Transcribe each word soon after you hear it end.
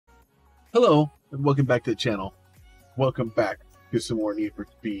Hello, and welcome back to the channel. Welcome back to some more Need for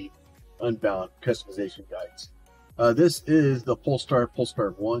Speed Unbound customization guides. This is the Polestar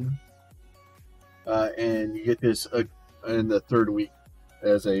 1, and you get this in the third week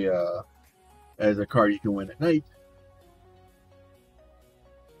as a car you can win at night.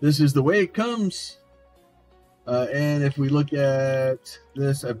 This is the way it comes, and if we look at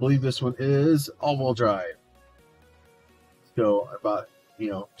this, I believe this one is all-wheel drive. So about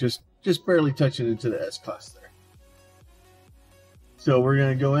just barely touching into the S-Class there. So we're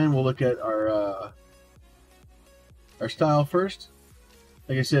going to go in, we'll look at our style first.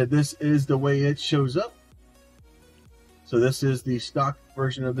 Like I said, this is the way it shows up. So this is the stock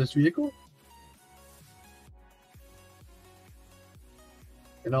version of this vehicle.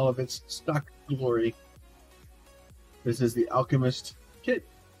 In all of its stock glory. This is the Alchemist kit.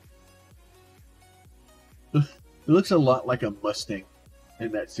 It looks a lot like a Mustang in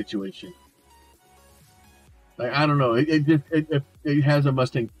that situation. Like, I don't know, it has a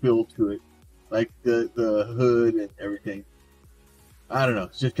Mustang feel to it, like the hood and everything. I don't know,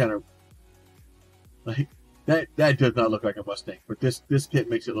 it's just kind of like that does not look like a Mustang, but this kit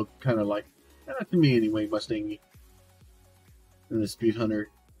makes it look kind of like, to me anyway, Mustang-y. And the Speed Hunter,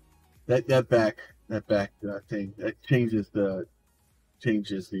 that back thing, that changes the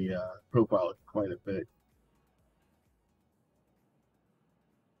profile quite a bit.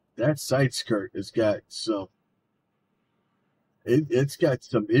 That side skirt has got some. It's got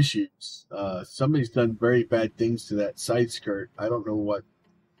some issues. Somebody's done very bad things to that side skirt. I don't know what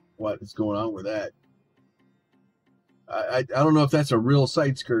is going on with that. I don't know if that's a real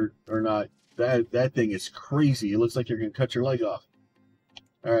side skirt or not. That thing is crazy. It looks like you're gonna cut your leg off.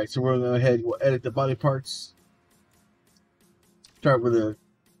 All right, so we're gonna go ahead. We'll edit the body parts. Start with a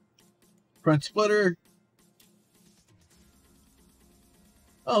front splitter.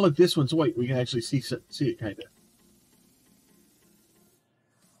 Oh, look, this one's white. We can actually see it, kind of.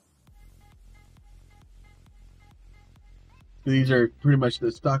 These are pretty much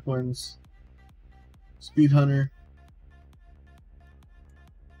the stock ones. Speed Hunter.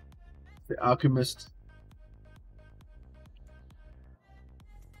 The Alchemist.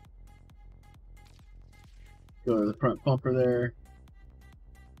 Go to the front bumper there.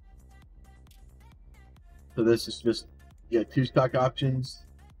 So this is just, you got two stock options.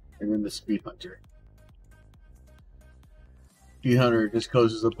 And then the Speed Hunter. Speed Hunter just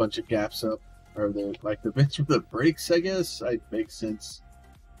closes a bunch of gaps up, or like the vents for the brakes, I guess. It makes sense.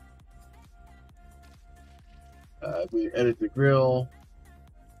 We edit the grill,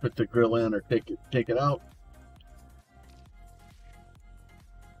 put the grill in or take it out.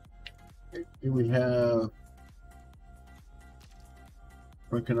 Here we have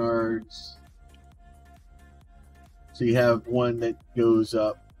front canards. So you have one that goes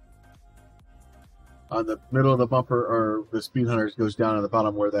up on the middle of the bumper, or the Speed Hunters goes down on the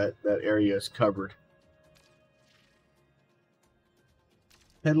bottom where that area is covered.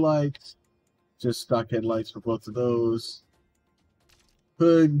 Headlights, just stock headlights for both of those.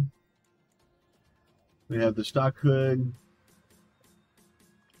 Hood, we have the stock hood.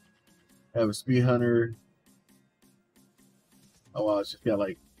 Have a Speed Hunter. Oh wow, it's just got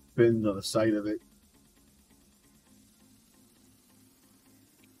like fins on the side of it.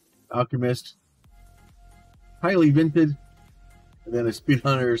 Alchemist, highly vented, and then a Speed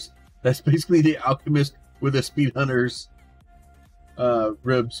Hunters. That's basically the Alchemist with a Speed Hunters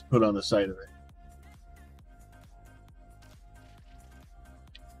ribs put on the side of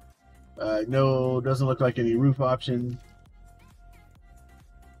it. No, doesn't look like any roof option.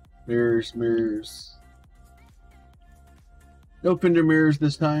 Mirrors. No fender mirrors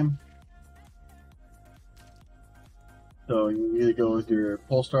this time. So you either go with your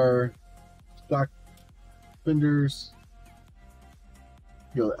Polestar stock fenders,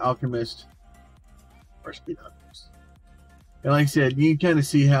 go with Alchemist, or Speed Hunters. And like I said, you can kind of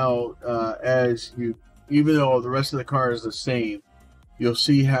see how even though the rest of the car is the same, you'll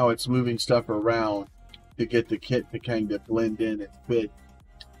see how it's moving stuff around to get the kit to kind of blend in and fit,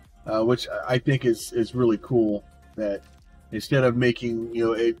 which I think is really cool. That instead of making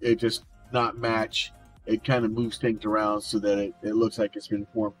it just not match, it kind of moves things around so that it looks like it's been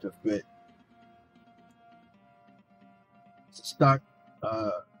formed to fit. Stock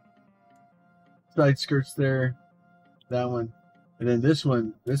side skirts there, that one, and then this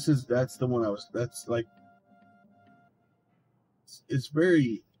one. That's the one that's like, it's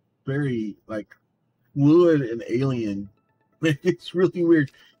very, very like fluid and alien. It's really weird.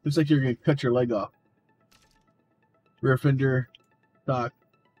 Looks like you're gonna cut your leg off. Rear fender, stock,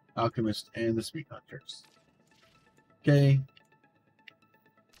 Alchemist, and the Speed Hunters. Okay.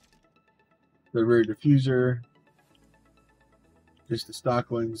 The rear diffuser, just the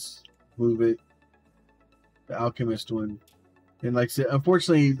stock ones, move it. The Alchemist one, and like I said,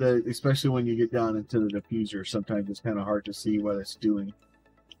 unfortunately, especially when you get down into the diffuser, sometimes it's kind of hard to see what it's doing.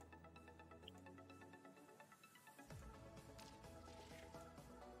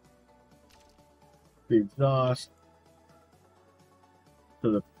 The exhaust,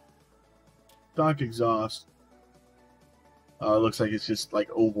 so the stock exhaust looks like it's just like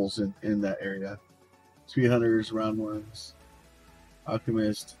ovals in that area. Speed Hunters, round ones,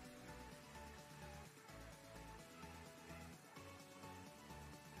 Alchemist.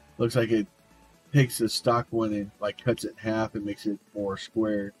 Looks like it takes the stock one and like cuts it in half and makes it more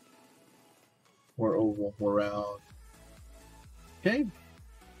square, more oval, more round. Okay.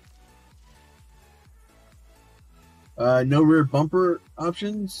 No rear bumper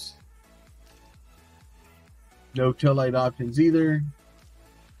options. No taillight options either.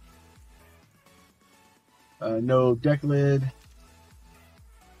 No deck lid.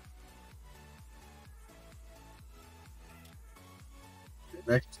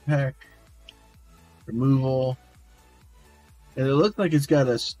 Next pack. Removal. And it looks like it's got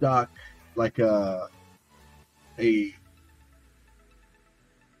a stock, like a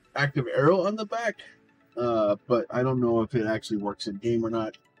active arrow on the back. But I don't know if it actually works in game or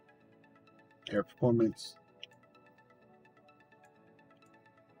not. Air performance.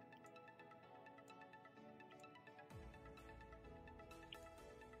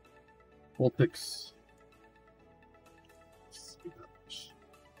 Voltics.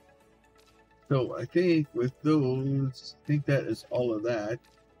 So I think with those, I think that is all of that.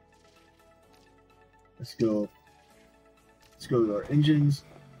 Let's go to our engines.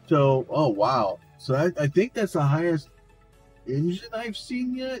 So, oh wow. So I think that's the highest engine I've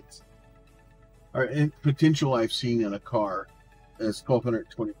seen yet, or potential I've seen in a car. It's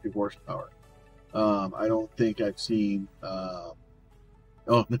 1,222 horsepower. I don't think I've seen. Oh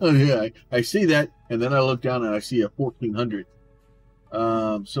no, yeah, I see that, and then I look down and I see a 1,400.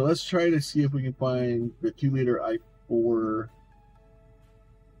 So let's try to see if we can find the 2-liter i4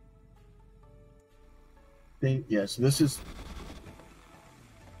 thing. Yes, this is.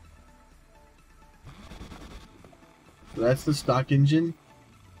 So that's the stock engine.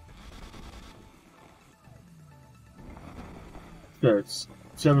 So it's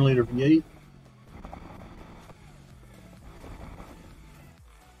 7-liter V8.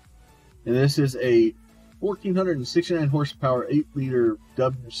 And this is a 1,469 horsepower 8-liter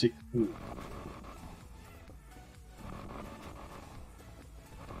W16.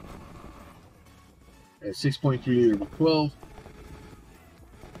 A 6.3 liter V12.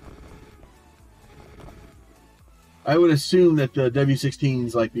 I would assume that the W16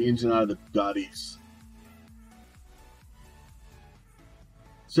 is like the engine out of the Bugattis.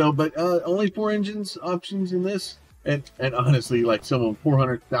 So, but only 4 engines options in this, and honestly, like some of them,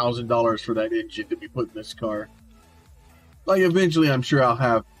 $400,000 for that engine to be put in this car. Like eventually, I'm sure I'll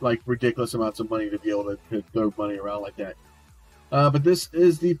have like ridiculous amounts of money to be able to throw money around like that. But this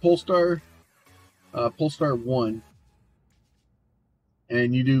is the Polestar, Polestar 1,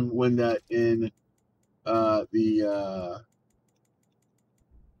 and you do win that in I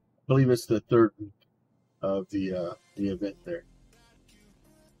believe it's the 3rd week of the event there.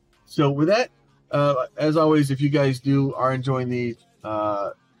 So with that, as always, if you guys are enjoying these,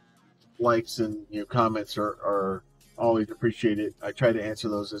 likes and comments are always appreciated. I try to answer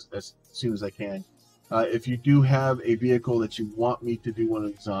those as soon as I can. If you do have a vehicle that you want me to do one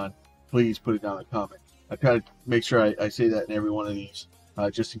of these on, please put it down in a comment. I try to make sure I say that in every one of these,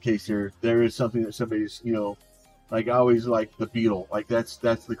 just in case there is something that somebody's, like I always like the Beetle. Like that's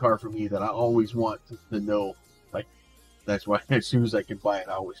the car for me that I always want to know. Like that's why as soon as I can buy it,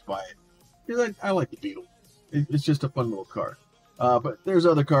 I always buy it. Because I like the Beetle. It's just a fun little car. But there's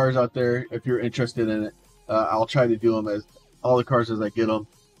other cars out there. If you're interested in it, I'll try to do them as all the cars as I get them,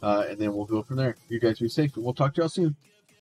 and then we'll go from there. You guys be safe, and we'll talk to y'all soon.